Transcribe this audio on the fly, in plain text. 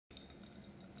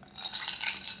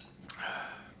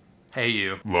Hey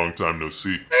you. Long time no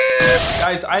see.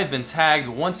 Guys, I have been tagged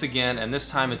once again, and this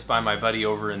time it's by my buddy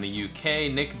over in the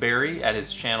UK, Nick Berry, at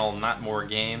his channel Not More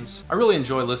Games. I really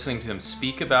enjoy listening to him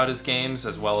speak about his games,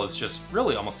 as well as just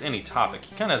really almost any topic.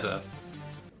 He kind of has a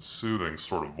soothing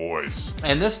sort of voice.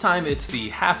 And this time it's the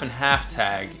half and half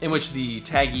tag, in which the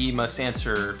taggee must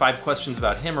answer 5 questions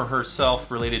about him or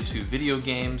herself related to video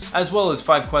games, as well as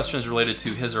 5 questions related to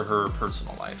his or her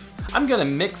personal life. I'm gonna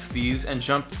mix these and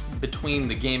jump between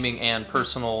the gaming and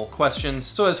personal questions,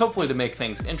 so as hopefully to make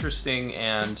things interesting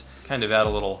and kind of add a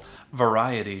little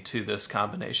variety to this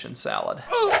combination salad.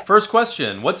 First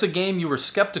question, what's a game you were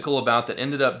skeptical about that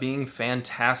ended up being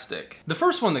fantastic? The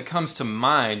first one that comes to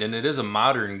mind, and it is a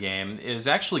modern game, is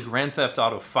actually Grand Theft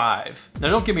Auto 5. Now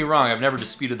don't get me wrong, I've never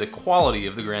disputed the quality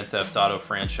of the Grand Theft Auto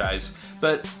franchise,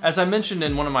 but as I mentioned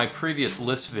in one of my previous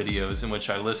list videos in which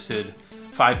I listed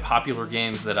 5 popular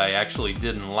games that I actually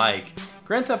didn't like,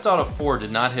 Grand Theft Auto 4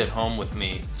 did not hit home with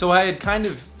me, so I had kind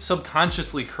of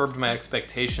subconsciously curbed my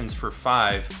expectations for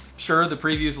 5. Sure, the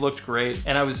previews looked great,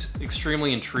 and I was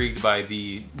extremely intrigued by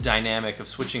the dynamic of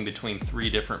switching between 3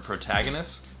 different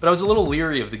protagonists, but I was a little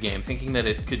leery of the game, thinking that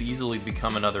it could easily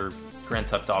become another Grand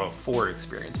Theft Auto 4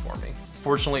 experience for me.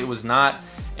 Fortunately, it was not,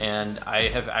 and I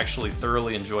have actually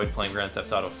thoroughly enjoyed playing Grand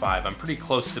Theft Auto 5. I'm pretty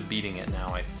close to beating it now,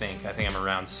 I think. I think I'm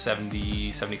around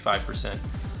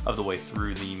 75% of the way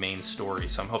through the main story,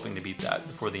 so I'm hoping to beat that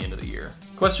before the end of the year.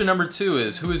 Question number 2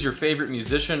 is, who is your favorite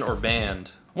musician or band?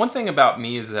 One thing about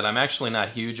me is that I'm actually not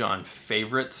huge on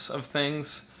favorites of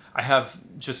things. I have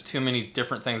just too many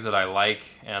different things that I like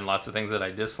and lots of things that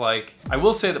I dislike. I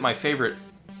will say that my favorite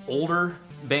older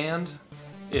band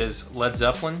is Led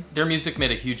Zeppelin. Their music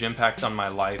made a huge impact on my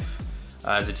life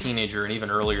as a teenager and even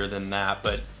earlier than that,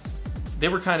 but they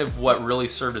were kind of what really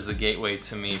served as the gateway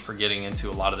to me for getting into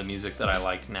a lot of the music that I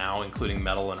like now, including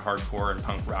metal and hardcore and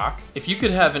punk rock. If you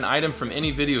could have an item from any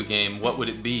video game, what would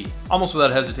it be? Almost without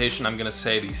hesitation, I'm gonna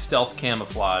say the stealth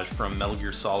camouflage from Metal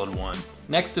Gear Solid 1.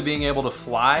 Next to being able to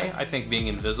fly, I think being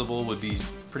invisible would be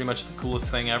pretty much the coolest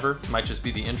thing ever. Might just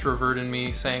be the introvert in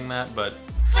me saying that, but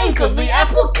think of the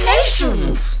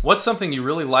applications! What's something you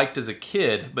really liked as a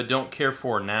kid but don't care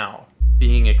for now?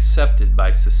 Being accepted by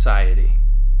society.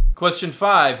 Question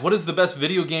 5, what is the best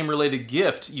video game related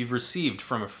gift you've received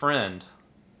from a friend?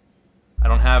 I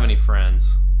don't have any friends.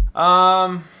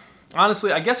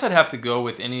 Honestly, I guess I'd have to go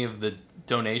with any of the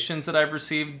donations that I've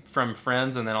received from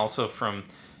friends and then also from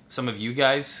some of you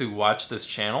guys who watch this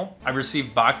channel. I've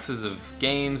received boxes of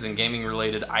games and gaming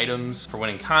related items for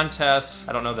winning contests.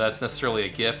 I don't know that that's necessarily a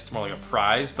gift, it's more like a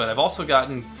prize, but I've also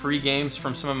gotten free games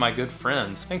from some of my good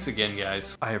friends. Thanks again,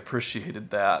 guys. I appreciated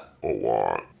that A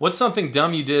lot. What's something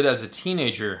dumb you did as a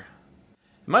teenager?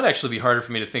 It might actually be harder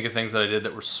for me to think of things that I did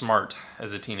that were smart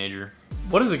as a teenager.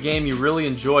 What is a game you really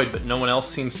enjoyed but no one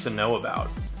else seems to know about?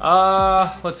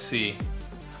 Let's see.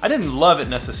 I didn't love it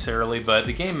necessarily, but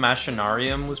the game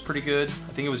Machinarium was pretty good.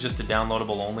 I think it was just a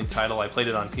downloadable only title. I played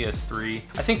it on PS3.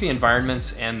 I think the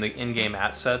environments and the in-game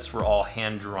assets were all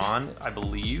hand-drawn, I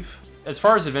believe. As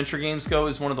far as adventure games go,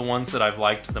 is one of the ones that I've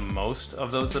liked the most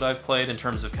of those that I've played in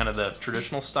terms of kind of the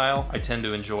traditional style. I tend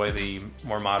to enjoy the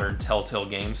more modern Telltale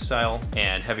Games style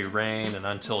and Heavy Rain and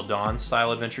Until Dawn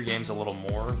style adventure games a little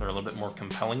more. They're a little bit more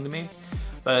compelling to me.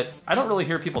 But I don't really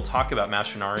hear people talk about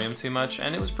Machinarium too much,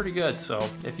 and it was pretty good, so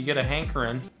if you get a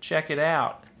hankering, check it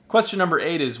out. Question number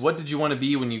 8 is, what did you want to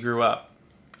be when you grew up?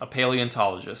 A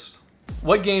paleontologist.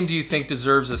 What game do you think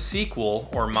deserves a sequel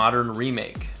or modern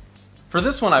remake? For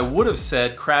this one, I would have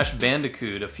said Crash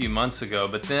Bandicoot a few months ago,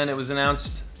 but then it was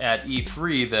announced at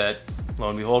E3 that, lo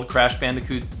and behold, Crash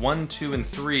Bandicoot 1, 2, and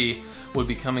 3 would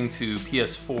be coming to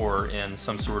PS4 in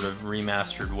some sort of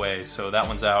remastered way, so that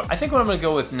one's out. I think what I'm gonna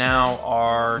go with now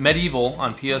are MediEvil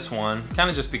on PS1, kind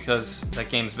of just because that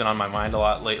game's been on my mind a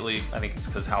lot lately. I think it's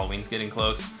because Halloween's getting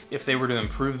close. If they were to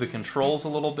improve the controls a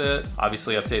little bit,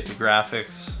 obviously update the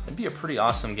graphics, it'd be a pretty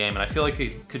awesome game, and I feel like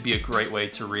it could be a great way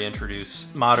to reintroduce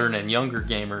modern and younger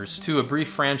gamers to a brief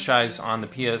franchise on the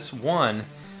PS1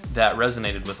 that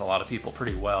resonated with a lot of people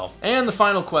pretty well. And the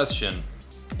final question.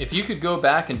 If you could go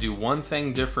back and do one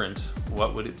thing different,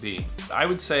 what would it be? I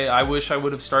would say I wish I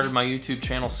would have started my YouTube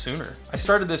channel sooner. I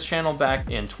started this channel back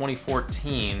in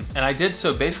 2014, and I did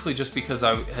so basically just because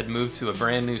I had moved to a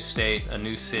brand new state, a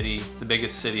new city, the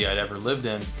biggest city I'd ever lived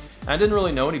in. And I didn't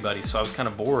really know anybody, so I was kind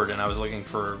of bored, and I was looking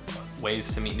for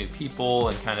ways to meet new people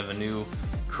and kind of a new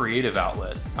creative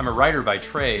outlet. I'm a writer by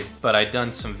trade, but I'd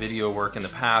done some video work in the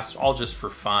past, all just for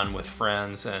fun with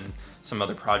friends and some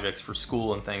other projects for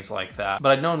school and things like that.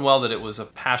 But I'd known well that it was a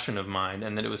passion of mine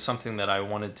and that it was something that I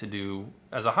wanted to do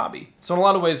as a hobby. So in a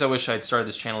lot of ways, I wish I'd started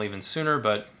this channel even sooner,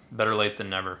 but better late than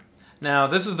never. Now,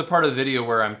 this is the part of the video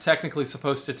where I'm technically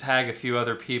supposed to tag a few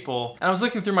other people. And I was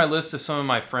looking through my list of some of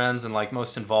my friends and like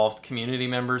most involved community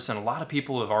members, and a lot of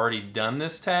people have already done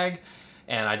this tag,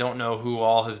 and I don't know who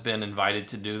all has been invited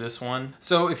to do this one.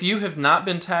 So if you have not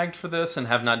been tagged for this and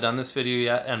have not done this video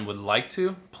yet and would like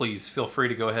to, please feel free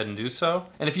to go ahead and do so.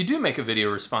 And if you do make a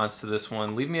video response to this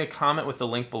one, leave me a comment with the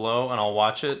link below and I'll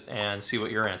watch it and see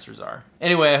what your answers are.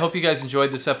 Anyway, I hope you guys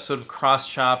enjoyed this episode of Cross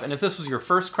Chop, and if this was your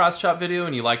first Cross Chop video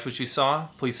and you liked what you saw,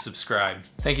 please subscribe.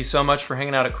 Thank you so much for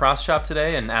hanging out at Cross Chop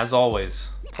today, and as always,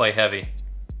 play heavy.